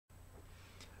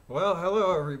Well,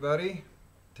 hello everybody.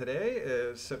 Today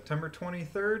is September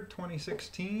 23rd,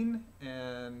 2016,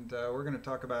 and we're going to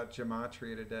talk about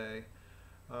Gematria today.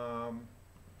 Um,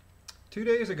 2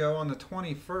 days ago, on the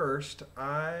 21st,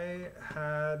 I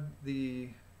had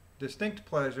the distinct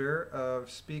pleasure of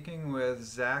speaking with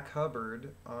Zach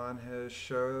Hubbard on his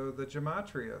show, The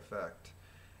Gematria Effect.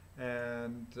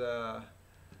 And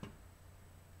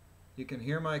you can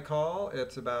hear my call.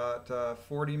 It's about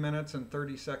 40 minutes and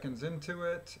 30 seconds into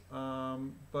it.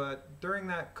 But during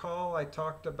that call, I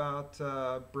talked about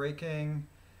breaking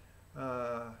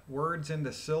words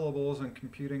into syllables and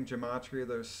computing gematria of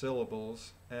those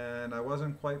syllables. And I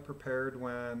wasn't quite prepared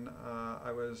when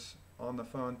I was on the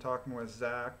phone talking with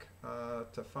Zach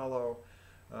to follow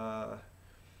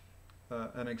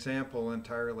an example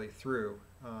entirely through.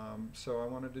 So I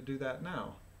wanted to do that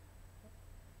now.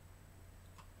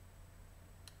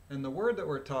 And the word that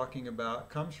we're talking about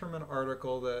comes from an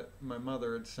article that my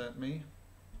mother had sent me.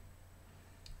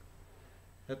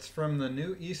 It's from the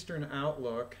New Eastern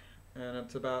Outlook, and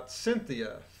it's about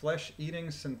Cynthia,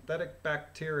 flesh-eating synthetic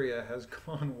bacteria has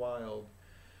gone wild.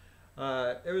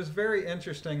 It was very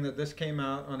interesting that this came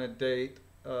out on a date,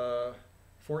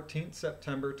 14th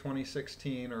September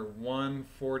 2016, or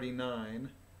 1:49.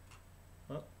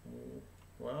 Oh,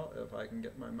 well, if I can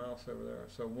get my mouse over there.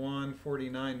 So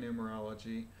 1:49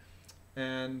 numerology.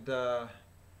 And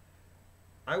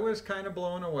I was kind of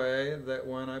blown away that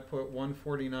when I put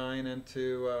 1:49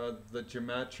 into the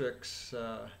Gematrix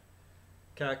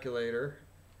calculator,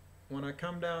 when I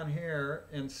come down here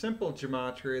in simple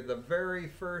gematria, the very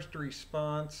first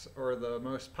response, or the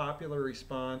most popular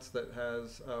response that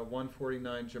has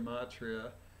 1:49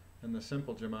 gematria in the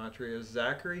simple gematria, is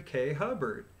Zachary K.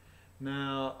 Hubbard.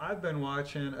 Now, I've been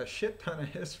watching a shit ton of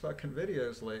his fucking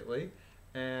videos lately,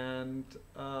 and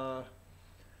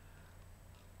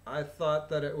I thought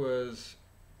that it was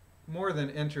more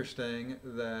than interesting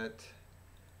that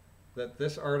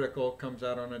this article comes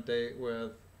out on a date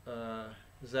with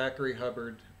Zachary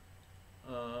Hubbard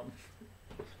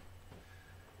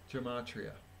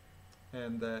Gematria,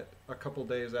 and that a couple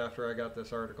days after I got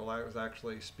this article, I was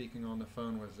actually speaking on the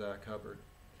phone with Zach Hubbard.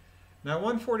 Now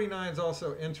 1:49 is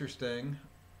also interesting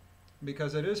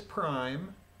because it is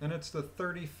prime, and it's the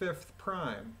 35th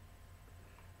prime.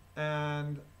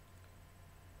 And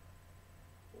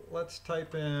let's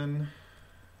type in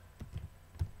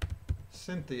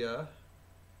Cynthia.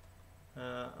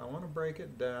 I want to break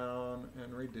it down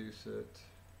and reduce it.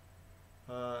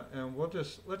 And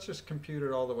let's just compute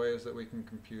it all the ways that we can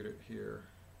compute it here.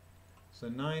 So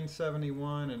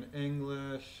 971 in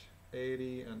English,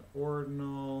 80 in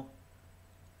Ordinal,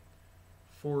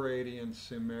 480 in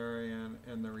Sumerian,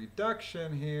 and the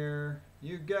reduction here,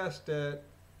 you guessed it,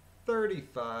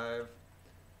 35.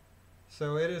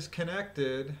 So it is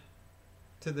connected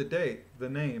to the date. The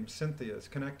name Cynthia is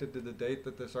connected to the date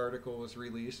that this article was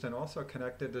released, and also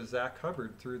connected to Zach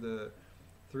Hubbard through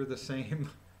the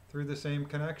same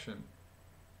connection.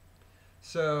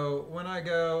 So when I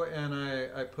go and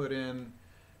I put in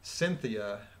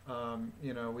Cynthia,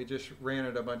 you know, we just ran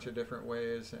it a bunch of different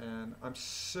ways, and I'm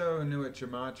so new at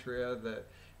gematria that,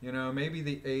 you know, maybe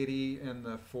the 80 and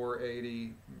the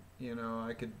 480, you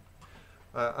know,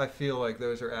 I feel like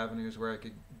those are avenues where I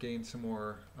could gain some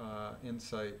more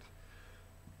insight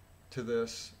to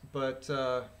this. But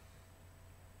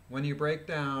when you break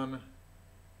down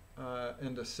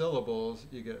into syllables,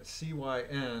 you get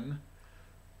CYN,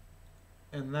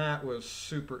 and that was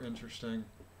super interesting.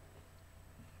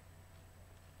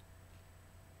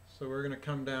 So we're going to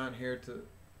come down here to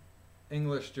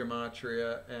English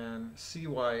gematria, and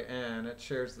CYN, it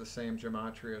shares the same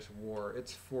gematria as war.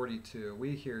 It's 42.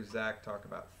 We hear Zach talk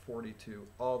about 42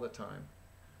 all the time.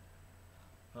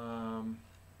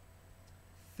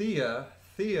 Thea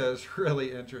is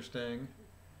really interesting.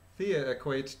 Thea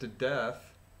equates to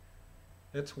death.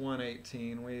 It's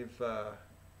 118.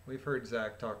 We've heard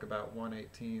Zach talk about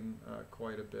 118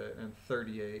 quite a bit, and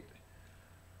 38.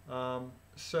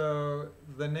 So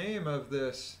the name of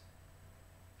this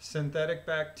synthetic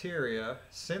bacteria,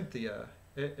 Cynthia,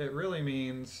 it really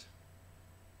means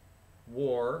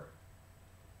war.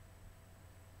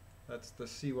 That's the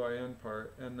CYN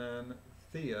part. And then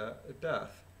Thea,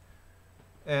 death.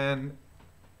 And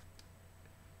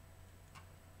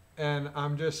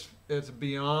I'm just, it's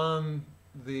beyond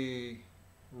the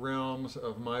realms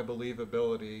of my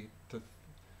believability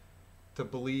to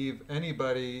believe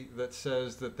anybody that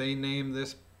says that they name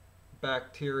this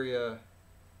bacteria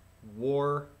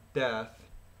war, death,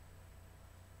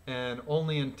 and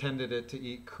only intended it to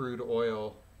eat crude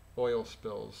oil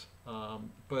spills.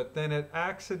 But then it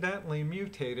accidentally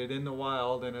mutated in the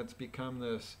wild, and it's become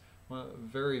this a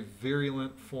very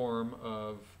virulent form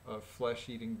of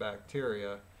flesh-eating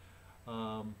bacteria.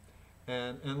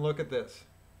 And look at this.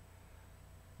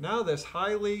 Now this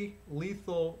highly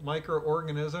lethal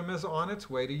microorganism is on its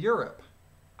way to Europe.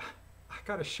 I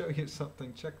gotta show you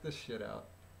something. Check this shit out.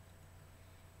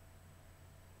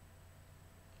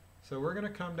 So we're gonna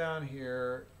come down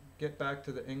here, get back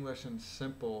to the English and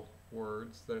simple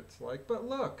words that it's like, but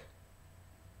look,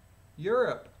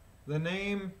 Europe. The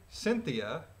name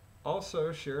Cynthia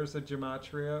also shares the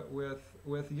gematria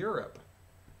with Europe.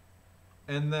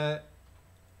 And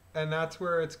that's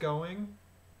where it's going.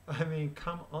 I mean,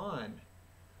 come on.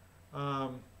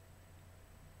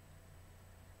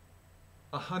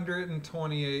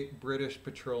 128 British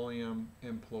Petroleum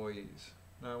employees.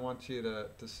 Now I want you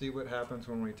to see what happens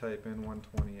when we type in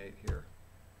 128 here.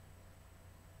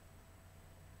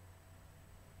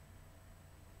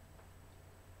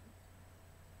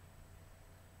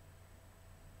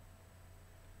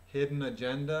 Hidden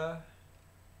agenda,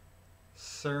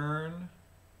 CERN,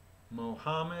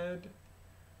 Mohammed.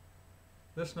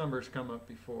 This number's come up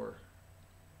before.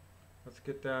 Let's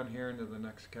get down here into the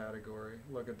next category.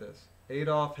 Look at this.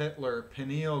 Adolf Hitler,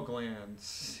 pineal gland,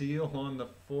 seal on the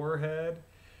forehead,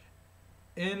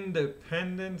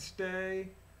 Independence Day,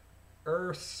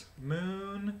 Earth's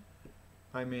moon.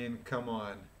 I mean, come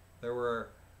on. There were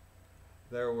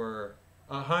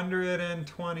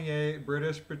 128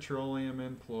 British Petroleum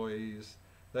employees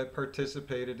that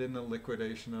participated in the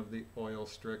liquidation of the oil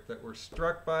strict that were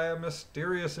struck by a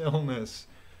mysterious illness.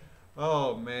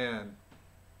 Oh, man.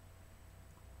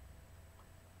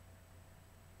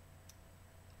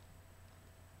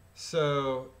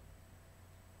 So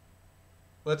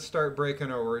let's start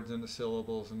breaking our words into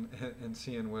syllables and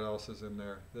seeing what else is in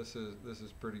there. This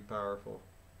is pretty powerful.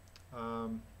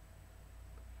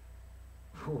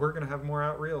 We're going to have more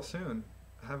out real soon.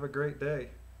 Have a great day.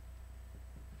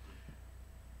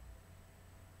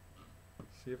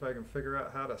 See if I can figure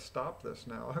out how to stop this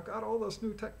now. I've got all this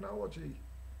new technology.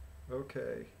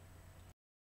 Okay.